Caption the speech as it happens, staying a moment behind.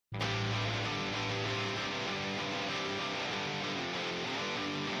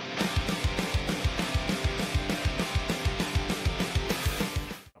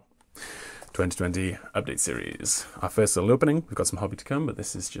2020 update series. Our first little opening, we've got some hobby to come, but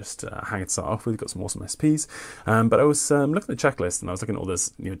this is just how to start off with. We've got some awesome SPs. But I was looking at the checklist and I was looking at all this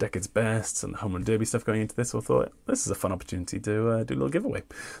decades bests and the home run derby stuff going into this, so I thought this is a fun opportunity to do a little giveaway.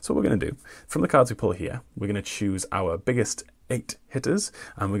 So what we're going to do, from the cards we pull here, we're going to choose our biggest 8 hitters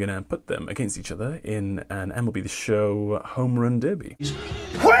and we're going to put them against each other in an MLB The Show home run derby.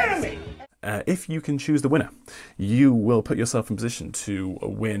 Whammy! If you can choose the winner, you will put yourself in position to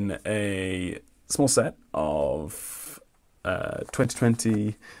win a small set of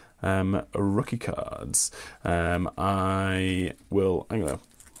 2020 rookie cards. I'm going to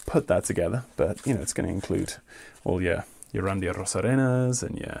put that together, but it's going to include all your Randy Rosarenas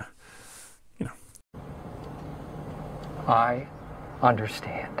and your, I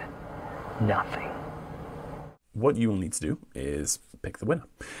understand nothing. What you will need to do is pick the winner.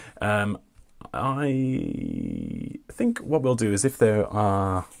 I think what we'll do is if there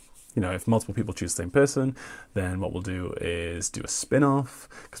are, if multiple people choose the same person, then what we'll do is do a spin-off,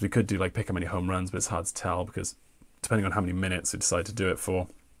 because we could do pick how many home runs, but it's hard to tell because depending on how many minutes we decide to do it for,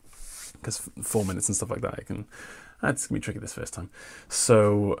 because 4 minutes and stuff like that, it's going to be tricky this first time.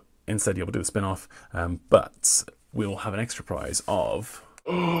 So instead, we'll do the spin-off, but we'll have an extra prize of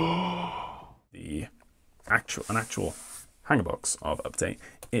an actual hanger box of update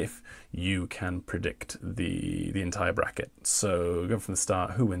if you can predict the entire bracket. So go from the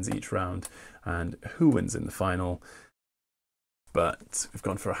start, who wins each round and who wins in the final. But we've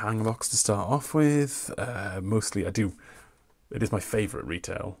gone for a hanger box to start off with. Mostly it is my favorite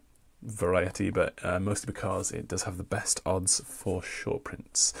retail variety, but mostly because it does have the best odds for short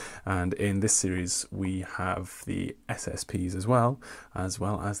prints. And in this series we have the SSPs as well as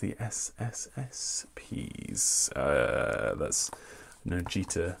the SSSPs. That's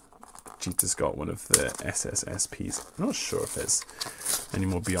Jeter's got one of the SSSPs. I'm not sure if there's any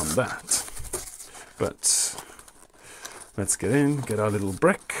more beyond that, but let's get our little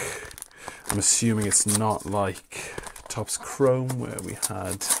brick. I'm assuming it's not like Topps Chrome where we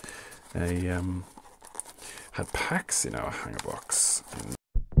had packs in our hanger box.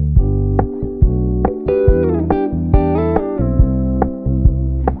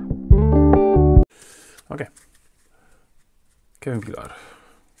 Okay. Kevin Pilar.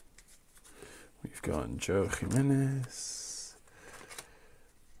 We've got Joe Jimenez.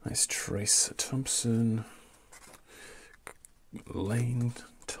 Nice Trace Thompson. Lane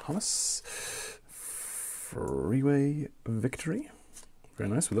Thomas. Freeway Victory. Very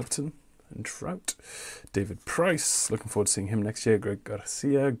nice with Upton and Trout. David Price, looking forward to seeing him next year. Greg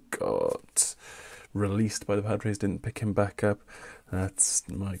Garcia got released by the Padres, didn't pick him back up. That's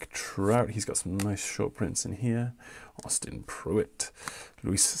Mike Trout. He's got some nice short prints in here. Austin Pruitt.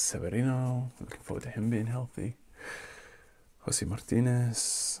 Luis Severino, looking forward to him being healthy. Jose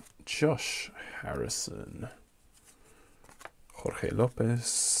Martinez. Josh Harrison. Jorge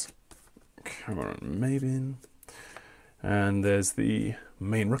Lopez. Cameron Maybin. And there's the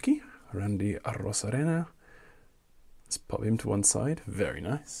main rookie, Randy Arozarena. Let's pop him to one side. Very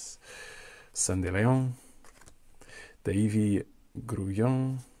nice. Sandy Leon. Davey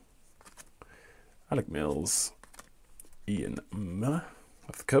Grullon. Alec Mills. Ian Miller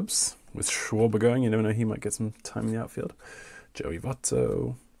of the Cubs. With Schwarber going, you never know, he might get some time in the outfield. Joey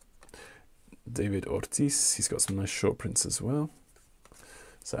Votto. David Ortiz. He's got some nice short prints as well.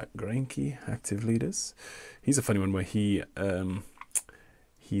 Zach Greinke, active leaders. He's a funny one where he's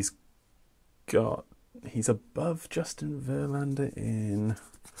above Justin Verlander in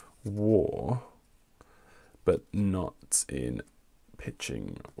WAR, but not in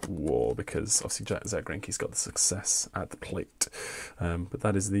pitching WAR because obviously Zach Greinke's got the success at the plate. But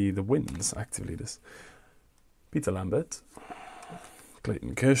that is the wins, active leaders. Peter Lambert,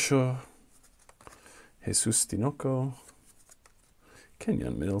 Clayton Kershaw, Jesus Tinoco,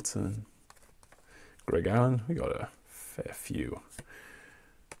 Kenyon Middleton, Greg Allen. We got a fair few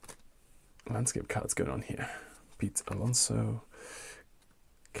landscape cards going on here. Pete Alonso,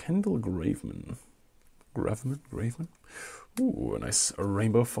 Kendall Graveman. Ooh, a nice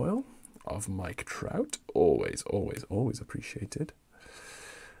rainbow foil of Mike Trout. Always appreciated.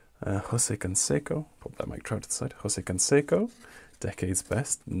 Jose Canseco. Pop that Mike Trout to the side. Jose Canseco, decade's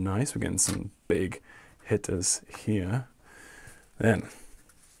best. Nice. We're getting some big hitters here. Then,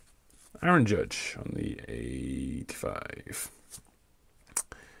 Aaron Judge on the 85.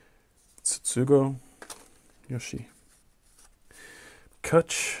 Tsutsugo Yoshi.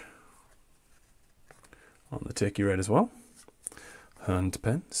 Kutch on the Turkey Red as well. Hunt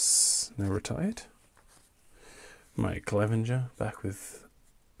Pence, now retired. Mike Clevenger back with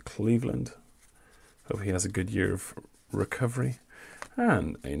Cleveland. Hope he has a good year of recovery.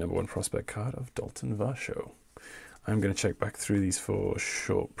 And a number 1 prospect card of Dalton Varsho. I'm going to check back through these for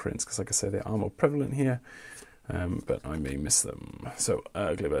short prints, because like I say, they are more prevalent here, but I may miss them. So,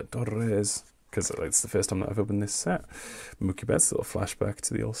 Gleyber Torres, because it's the first time that I've opened this set. Mookie Betts, a little flashback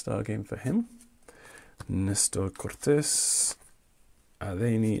to the All-Star game for him. Nestor Cortes,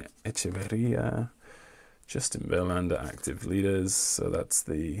 Adeni Echeverria, Justin Verlander, active leaders, so that's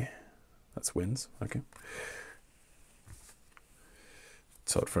wins, okay.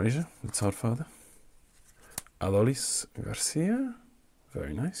 Todd Frazier, the Todd father. Alolis Garcia,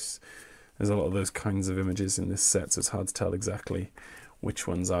 very nice. There's a lot of those kinds of images in this set, so it's hard to tell exactly which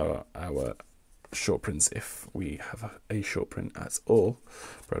ones are our short prints, if we have a short print at all.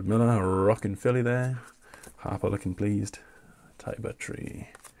 Brad Miller, rockin' Philly there. Harper looking pleased. Ty Battery,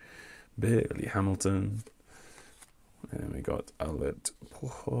 Billy Hamilton. And we got Albert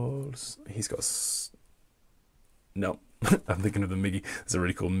Pujols. He's got... No, I'm thinking of the Miggy. There's a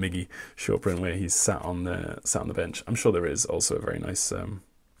really cool Miggy short print where he's sat on the bench. I'm sure there is also a very nice...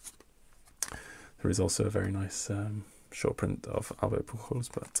 short print of Albert Pujols,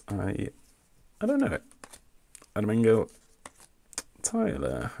 but I don't know it. Adam Engel,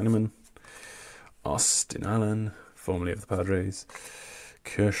 Tyler Henneman, Austin Allen, formerly of the Padres,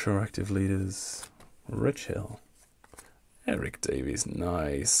 Kershaw, active leaders, Rich Hill, Eric Davies,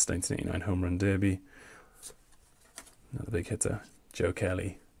 nice, 1989 home run derby, another big hitter, Joe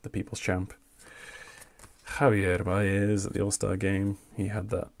Kelly, the people's champ, Javier Baez at the All-Star game, he had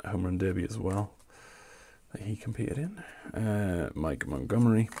that home run derby as well that he competed in, Mike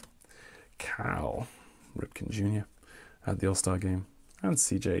Montgomery, Cal Ripken Jr. at the All-Star game, and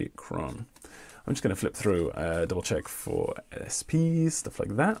CJ Cron. I'm just going to flip through, double check for SPs, stuff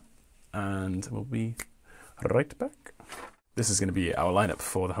like that, and we'll be right back. This is going to be our lineup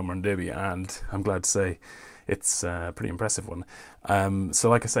for the Home Run Derby, and I'm glad to say it's a pretty impressive one. So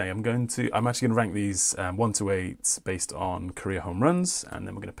like I say, I'm actually going to rank these 1 to 8 based on career home runs, and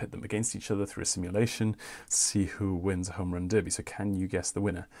then we're going to pit them against each other through a simulation, see who wins a Home Run Derby. So can you guess the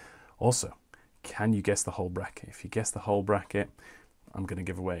winner? Also, can you guess the whole bracket? If you guess the whole bracket, I'm going to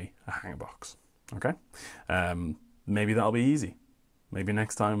give away a hanger box. Okay? Maybe that'll be easy. Maybe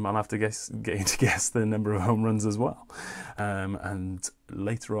next time I'll have to guess the number of home runs as well. And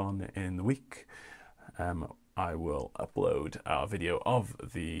later on in the week, I will upload our video of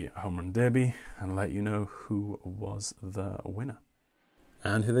the Home Run Derby and let you know who was the winner.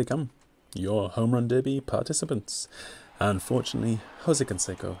 And here they come, your Home Run Derby participants. Unfortunately, Jose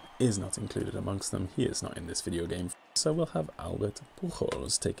Canseco is not included amongst them. He is not in this video game, so we'll have Albert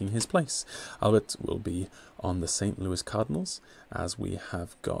Pujols taking his place. Albert will be on the St. Louis Cardinals, as we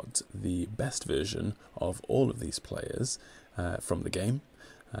have got the best version of all of these players from the game,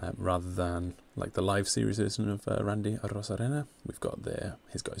 rather than like the live series version of Randy Arozarena. We've got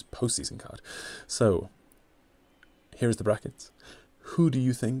his guy's postseason card. So here's the brackets. Who do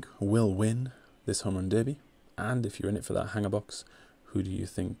you think will win this Home Run Derby? And if you're in it for that hanger box, who do you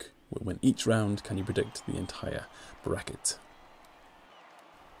think will win each round? Can you predict the entire bracket?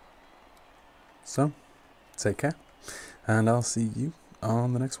 So, take care, and I'll see you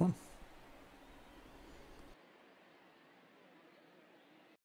on the next one.